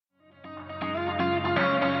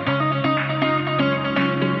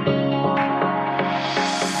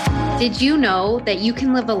Did you know that you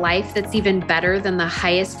can live a life that's even better than the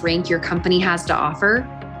highest rank your company has to offer?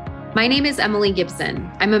 My name is Emily Gibson.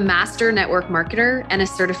 I'm a master network marketer and a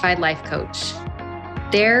certified life coach.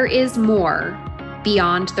 There is more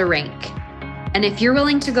beyond the rank. And if you're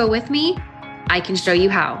willing to go with me, I can show you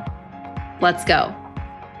how. Let's go.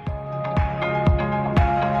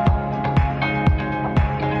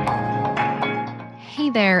 Hey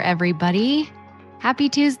there, everybody. Happy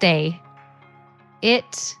Tuesday.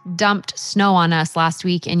 It dumped snow on us last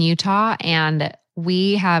week in Utah, and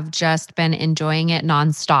we have just been enjoying it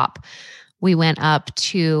nonstop. We went up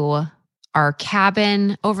to our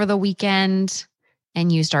cabin over the weekend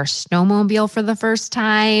and used our snowmobile for the first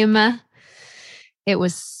time. It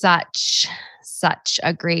was such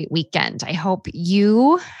a great weekend. I hope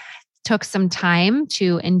you took some time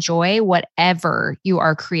to enjoy whatever you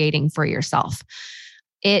are creating for yourself.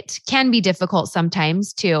 It can be difficult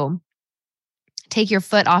sometimes to take your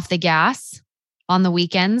foot off the gas on the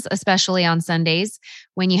weekends, especially on Sundays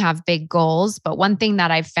when you have big goals. But one thing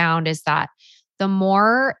that I've found is that the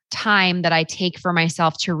more time that I take for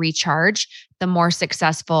myself to recharge, the more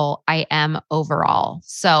successful I am overall.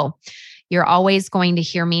 So you're always going to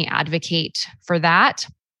hear me advocate for that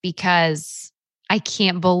because I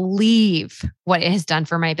can't believe what it has done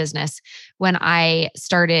for my business when I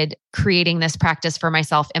started creating this practice for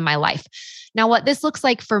myself in my life. Now, what this looks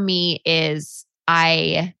like for me is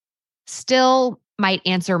I still might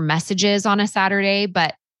answer messages on a Saturday,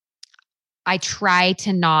 but I try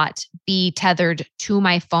to not be tethered to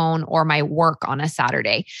my phone or my work on a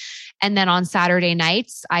Saturday. And then on Saturday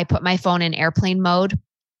nights, I put my phone in airplane mode.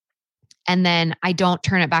 And then I don't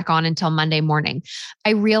turn it back on until Monday morning. I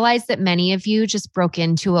realize that many of you just broke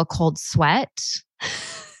into a cold sweat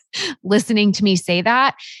listening to me say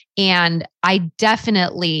that. And I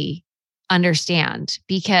definitely understand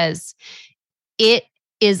because it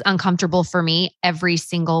is uncomfortable for me every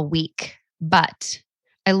single week. But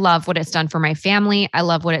I love what it's done for my family. I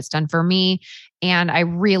love what it's done for me. And I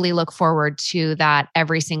really look forward to that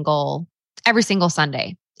every single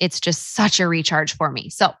Sunday. It's just such a recharge for me.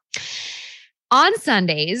 So on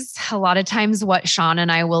Sundays, a lot of times what Sean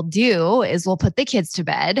and I will do is we'll put the kids to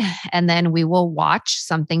bed and then we will watch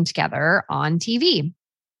something together on TV.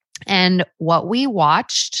 And what we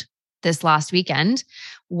watched this last weekend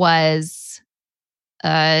was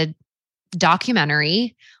a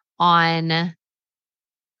documentary on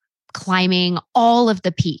climbing all of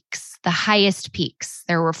the peaks, the highest peaks.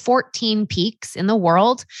 There were 14 peaks in the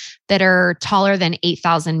world that are taller than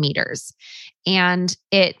 8,000 meters. And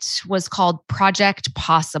it was called Project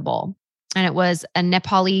Possible. And it was a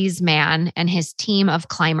Nepalese man and his team of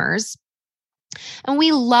climbers. And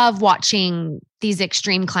we love watching these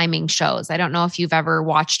extreme climbing shows. I don't know if you've ever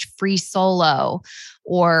watched Free Solo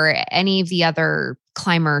or any of the other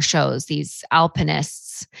climber shows, these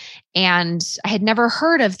alpinists. And I had never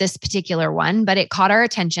heard of this particular one, but it caught our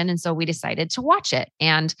attention. And so we decided to watch it.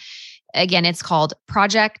 And again, it's called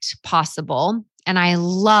Project Possible. And I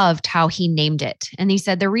loved how he named it. And he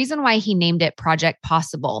said the reason why he named it Project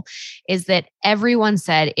Possible is that everyone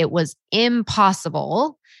said it was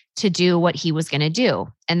impossible to do what he was going to do.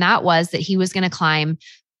 And that was that he was going to climb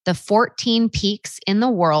the 14 peaks in the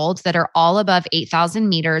world that are all above 8,000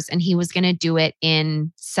 meters. And he was going to do it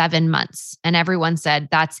in 7 months. And everyone said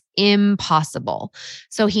that's impossible.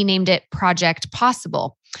 So he named it Project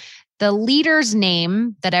Possible. The leader's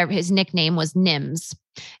name, his nickname was Nims.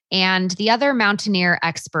 And the other mountaineer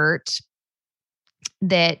expert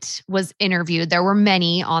that was interviewed, there were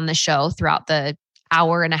many on the show throughout the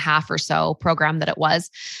hour and a half or so program that it was,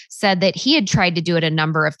 said that he had tried to do it a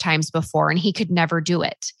number of times before and he could never do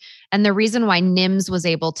it. And the reason why Nims was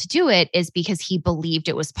able to do it is because he believed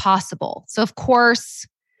it was possible. So of course,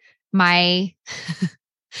 my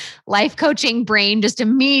life coaching brain just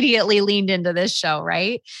immediately leaned into this show,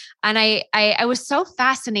 right? And I was so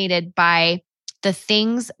fascinated by the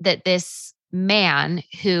things that this man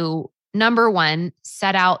who, number one,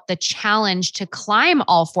 set out the challenge to climb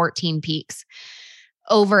all 14 peaks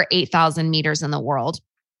over 8,000 meters in the world,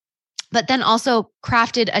 but then also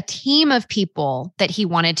crafted a team of people that he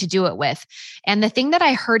wanted to do it with. And the thing that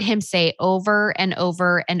I heard him say over and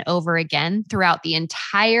over and over again throughout the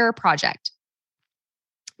entire project,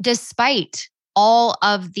 despite all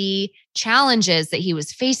of the challenges that he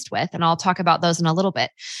was faced with, and I'll talk about those in a little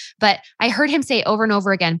bit, but I heard him say over and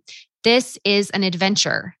over again, this is an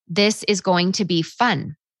adventure. This is going to be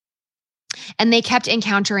fun. And they kept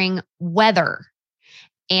encountering weather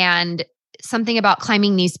and something about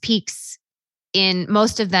climbing these peaks, in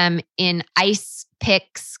most of them in ice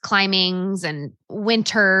picks, climbings and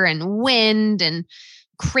winter and wind and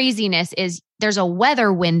craziness is there's a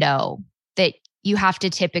weather window that you have to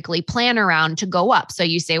typically plan around to go up. So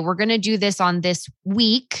you say, we're going to do this on this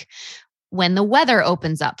week when the weather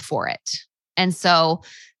opens up for it. And so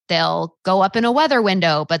they'll go up in a weather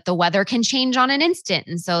window, but the weather can change on an instant.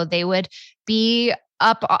 And so they would be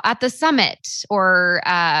up at the summit or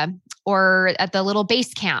at the little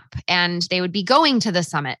base camp, and they would be going to the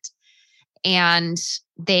summit, and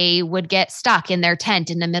they would get stuck in their tent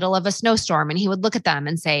in the middle of a snowstorm. And he would look at them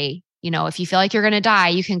and say, if you feel like you're going to die,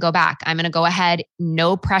 you can go back. I'm going to go ahead.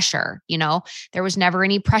 No pressure. There was never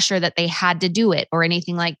any pressure that they had to do it or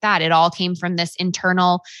anything like that. It all came from this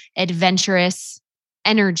internal adventurous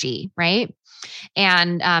energy, right?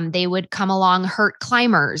 And they would come along hurt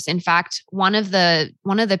climbers. In fact, one of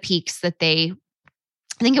the peaks that I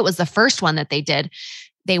think it was the first one that they did,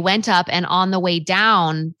 they went up, and on the way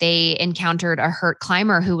down, they encountered a hurt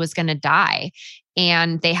climber who was going to die.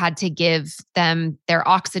 And they had to give them their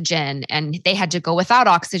oxygen, and they had to go without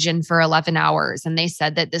oxygen for 11 hours. And they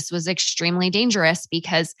said that this was extremely dangerous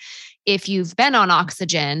because if you've been on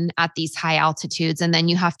oxygen at these high altitudes and then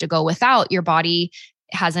you have to go without, your body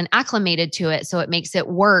hasn't acclimated to it. So it makes it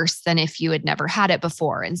worse than if you had never had it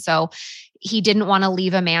before. And so he didn't want to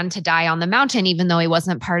leave a man to die on the mountain, even though he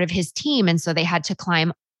wasn't part of his team. And so they had to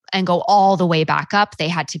climb and go all the way back up. They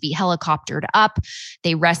had to be helicoptered up.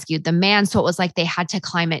 They rescued the man. So it was like they had to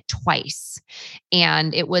climb it twice.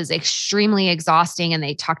 And it was extremely exhausting. And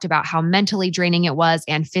they talked about how mentally draining it was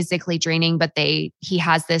and physically draining. But he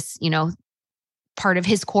has this, part of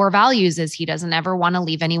his core values is he doesn't ever want to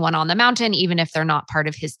leave anyone on the mountain, even if they're not part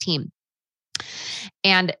of his team.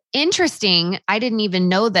 And interesting, I didn't even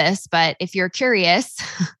know this, but if you're curious,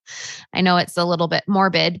 I know it's a little bit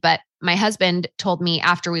morbid, but my husband told me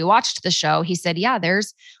after we watched the show, he said, yeah,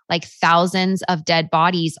 there's like thousands of dead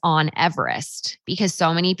bodies on Everest because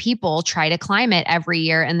so many people try to climb it every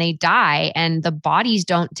year and they die, and the bodies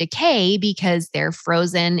don't decay because they're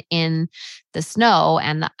frozen in the snow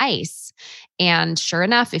and the ice. And sure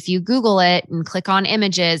enough, if you Google it and click on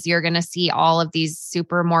images, you're going to see all of these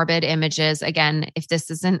super morbid images. Again, if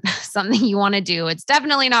this isn't something you want to do, it's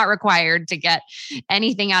definitely not required to get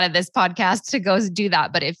anything out of this podcast to go do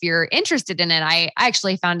that. But if you're interested in it, I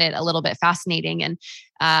actually found it a little bit fascinating. And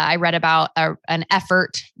I read about an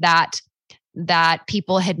effort that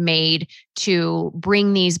people had made to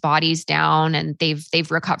bring these bodies down, and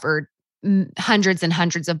they've recovered hundreds and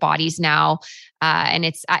hundreds of bodies now. And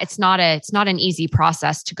it's not an easy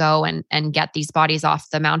process to go and get these bodies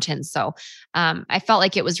off the mountain. So I felt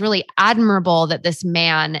like it was really admirable that this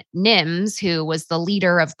man, Nims, who was the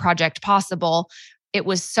leader of Project Possible, it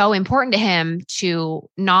was so important to him to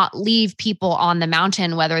not leave people on the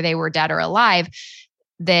mountain, whether they were dead or alive,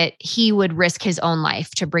 that he would risk his own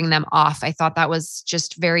life to bring them off. I thought that was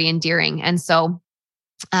just very endearing. And so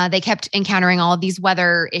they kept encountering all of these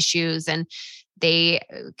weather issues, and they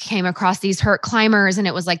came across these hurt climbers, and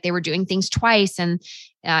it was like they were doing things twice. And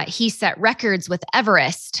he set records with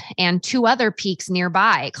Everest and 2 other peaks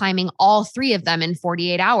nearby, climbing all 3 of them in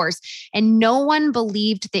 48 hours. And no one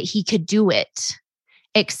believed that he could do it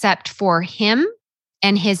except for him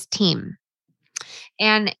and his team.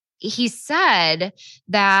 And he said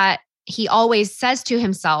that he always says to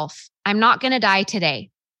himself, I'm not going to die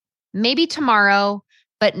today, maybe tomorrow,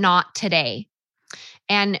 but not today.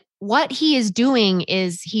 And what he is doing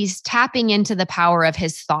is he's tapping into the power of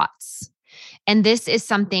his thoughts. And this is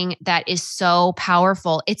something that is so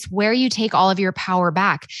powerful. It's where you take all of your power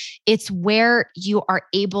back. It's where you are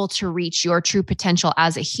able to reach your true potential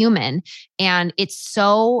as a human. And it's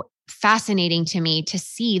so fascinating to me to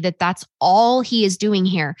see that that's all he is doing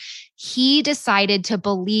here. He decided to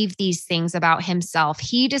believe these things about himself.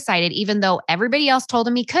 He decided, even though everybody else told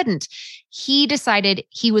him he couldn't, he decided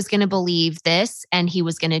he was going to believe this and he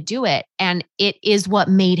was going to do it. And it is what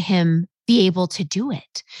made him be able to do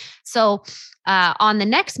it. So on the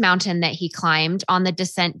next mountain that he climbed, on the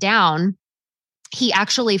descent down, he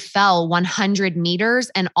actually fell 100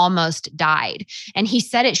 meters and almost died. And he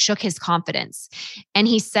said it shook his confidence. And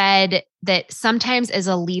he said that sometimes as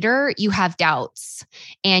a leader, you have doubts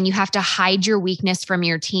and you have to hide your weakness from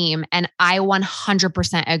your team. And I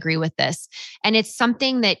 100% agree with this. And it's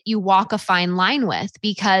something that you walk a fine line with,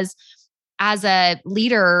 because as a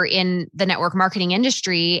leader in the network marketing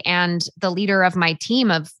industry and the leader of my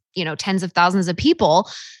team of, tens of thousands of people,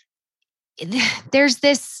 there's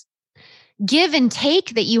this give and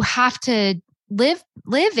take that you have to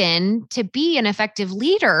live in to be an effective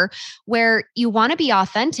leader, where you want to be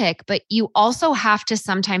authentic, but you also have to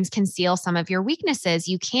sometimes conceal some of your weaknesses.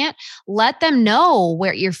 You can't let them know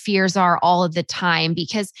where your fears are all of the time,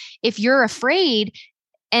 because if you're afraid,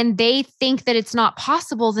 and they think that it's not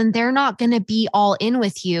possible, then they're not going to be all in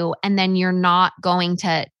with you. And then you're not going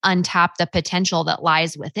to untap the potential that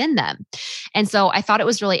lies within them. And so I thought it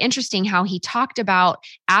was really interesting how he talked about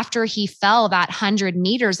after he fell that 100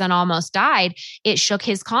 meters and almost died, it shook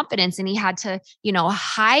his confidence and he had to,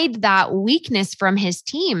 hide that weakness from his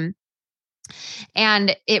team.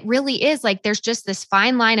 And it really is like there's just this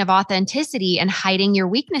fine line of authenticity and hiding your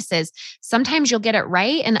weaknesses. Sometimes you'll get it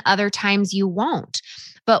right and other times you won't.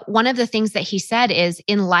 But one of the things that he said is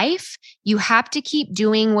in life, you have to keep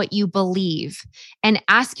doing what you believe and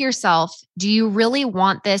ask yourself, do you really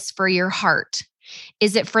want this for your heart?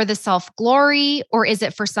 Is it for the self-glory or is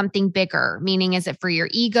it for something bigger? Meaning, is it for your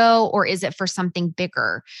ego or is it for something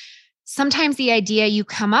bigger? Sometimes the idea you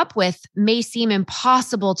come up with may seem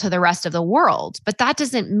impossible to the rest of the world, but that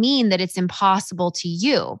doesn't mean that it's impossible to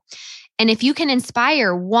you. And if you can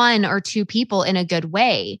inspire one or two people in a good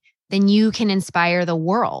way, then you can inspire the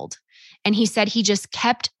world. And he said he just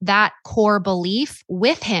kept that core belief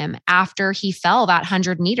with him after he fell that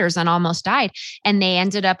 100 meters and almost died. And they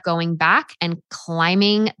ended up going back and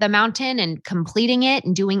climbing the mountain and completing it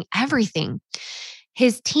and doing everything.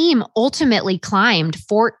 His team ultimately climbed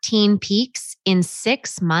 14 peaks in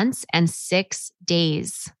 6 months and 6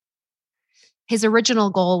 days. His original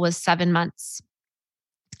goal was 7 months.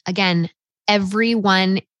 Again,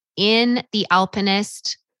 everyone in the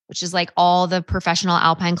alpinist, which is like all the professional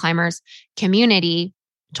alpine climbers community,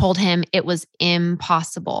 told him it was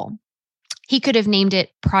impossible. He could have named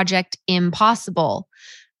it Project Impossible,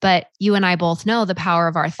 but you and I both know the power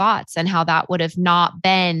of our thoughts and how that would have not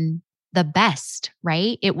been the best,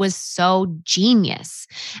 right? It was so genius,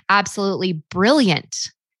 absolutely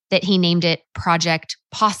brilliant that he named it Project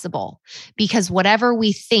Possible, because whatever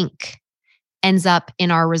we think ends up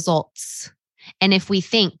in our results. And if we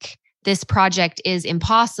think this project is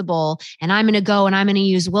impossible and I'm going to go and I'm going to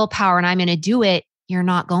use willpower and I'm going to do it, you're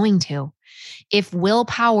not going to. If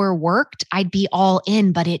willpower worked, I'd be all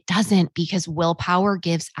in, but it doesn't because willpower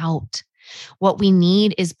gives out. What we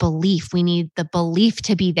need is belief. We need the belief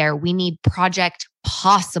to be there. We need Project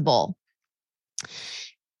Possible.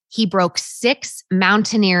 He broke 6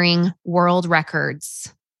 mountaineering world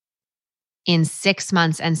records in 6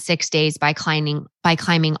 months and 6 days by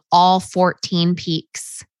climbing all 14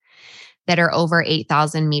 peaks that are over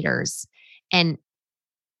 8,000 meters. And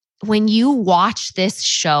when you watch this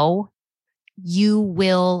show, you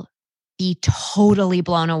will be totally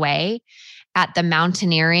blown away at the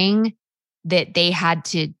mountaineering that they had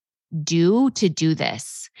to do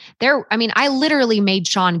this. I literally made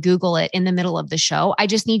Sean Google it in the middle of the show. I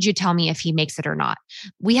just need you to tell me if he makes it or not.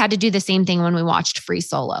 We had to do the same thing when we watched Free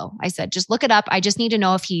Solo. I said, just look it up. I just need to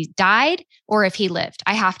know if he died or if he lived.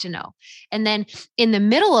 I have to know. And then in the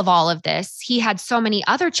middle of all of this, he had so many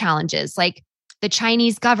other challenges, like the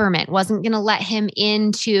Chinese government wasn't going to let him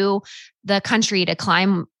into the country to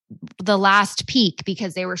climb the last peak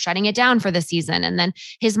because they were shutting it down for the season. And then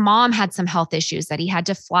his mom had some health issues that he had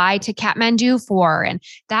to fly to Kathmandu for. And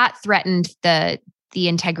that threatened the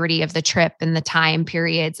integrity of the trip and the time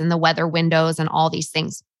periods and the weather windows and all these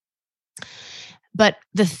things. But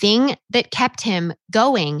the thing that kept him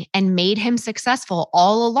going and made him successful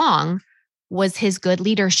all along was his good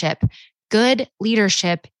leadership. Good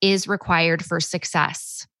leadership is required for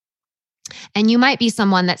success. And you might be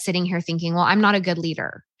someone that's sitting here thinking, well, I'm not a good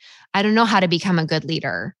leader. I don't know how to become a good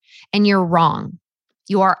leader. And you're wrong.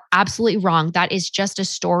 You are absolutely wrong. That is just a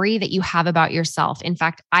story that you have about yourself. In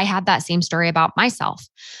fact, I had that same story about myself.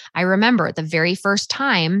 I remember the very first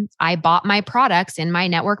time I bought my products in my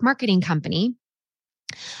network marketing company,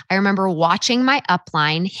 I remember watching my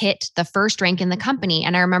upline hit the first rank in the company.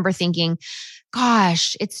 And I remember thinking,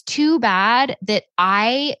 gosh, it's too bad that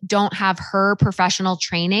I don't have her professional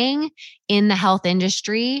training in the health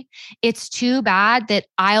industry. It's too bad that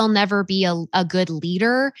I'll never be a good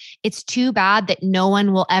leader. It's too bad that no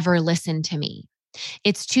one will ever listen to me.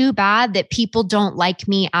 It's too bad that people don't like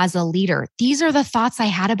me as a leader. These are the thoughts I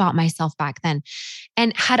had about myself back then.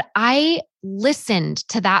 And had I listened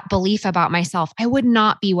to that belief about myself, I would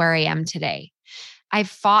not be where I am today. I've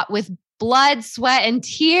fought with blood, sweat, and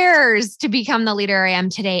tears to become the leader I am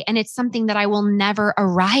today. And it's something that I will never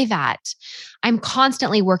arrive at. I'm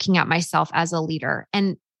constantly working at myself as a leader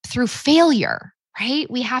and through failure, right?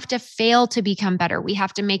 We have to fail to become better. We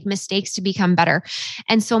have to make mistakes to become better.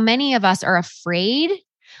 And so many of us are afraid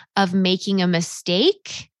of making a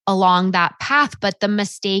mistake along that path, but the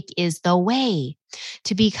mistake is the way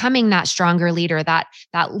to becoming that stronger leader, that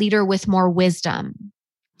leader with more wisdom.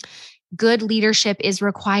 Good leadership is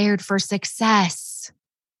required for success.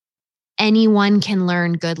 Anyone can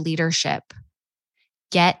learn good leadership.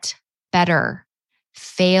 Get better.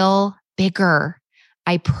 Fail bigger.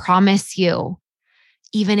 I promise you,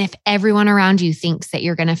 even if everyone around you thinks that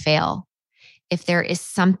you're going to fail, if there is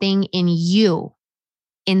something in you,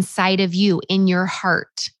 inside of you, in your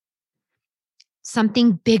heart,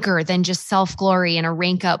 something bigger than just self-glory and a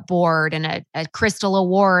rank up board and a crystal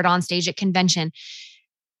award on stage at convention.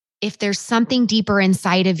 If there's something deeper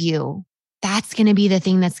inside of you, that's going to be the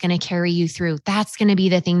thing that's going to carry you through. That's going to be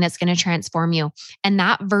the thing that's going to transform you. And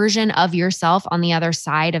that version of yourself on the other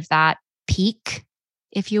side of that peak,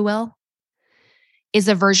 if you will, is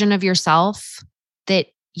a version of yourself that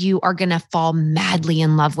you are going to fall madly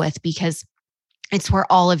in love with because it's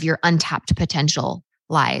where all of your untapped potential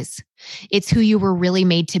lies. It's who you were really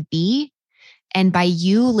made to be. And by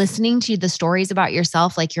you listening to the stories about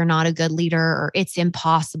yourself, like you're not a good leader or it's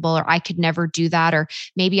impossible or I could never do that, or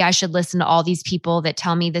maybe I should listen to all these people that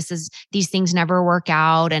tell me these things never work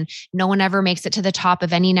out and no one ever makes it to the top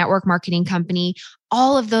of any network marketing company,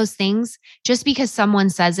 all of those things, just because someone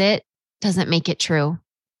says it doesn't make it true.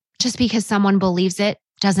 Just because someone believes it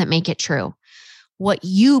doesn't make it true. What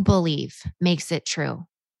you believe makes it true.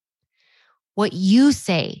 What you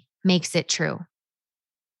say makes it true.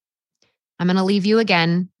 I'm going to leave you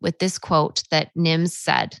again with this quote that Nims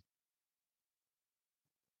said.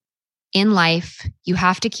 In life, you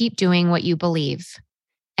have to keep doing what you believe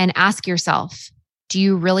and ask yourself, do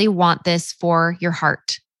you really want this for your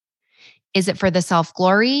heart? Is it for the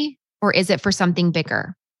self-glory or is it for something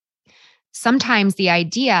bigger? Sometimes the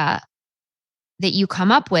idea that you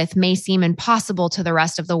come up with may seem impossible to the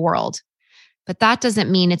rest of the world, but that doesn't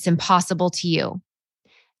mean it's impossible to you.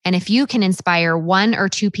 And if you can inspire one or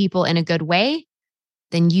two people in a good way,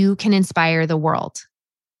 then you can inspire the world.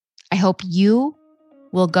 I hope you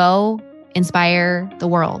will go inspire the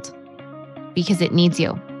world because it needs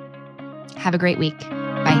you. Have a great week.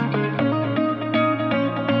 Bye.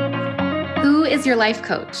 Who is your life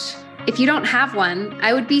coach? If you don't have one,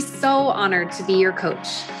 I would be so honored to be your coach.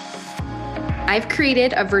 I've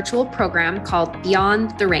created a virtual program called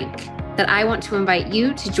Beyond the Rank that I want to invite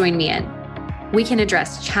you to join me in. We can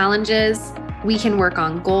address challenges, we can work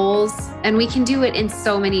on goals, and we can do it in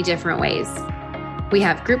so many different ways. We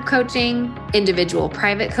have group coaching, individual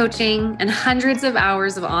private coaching, and hundreds of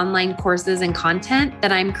hours of online courses and content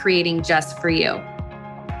that I'm creating just for you.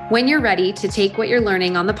 When you're ready to take what you're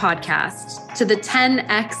learning on the podcast to the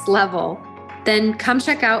 10x level, then come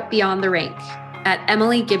check out Beyond the Rank at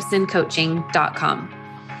emilygibsoncoaching.com.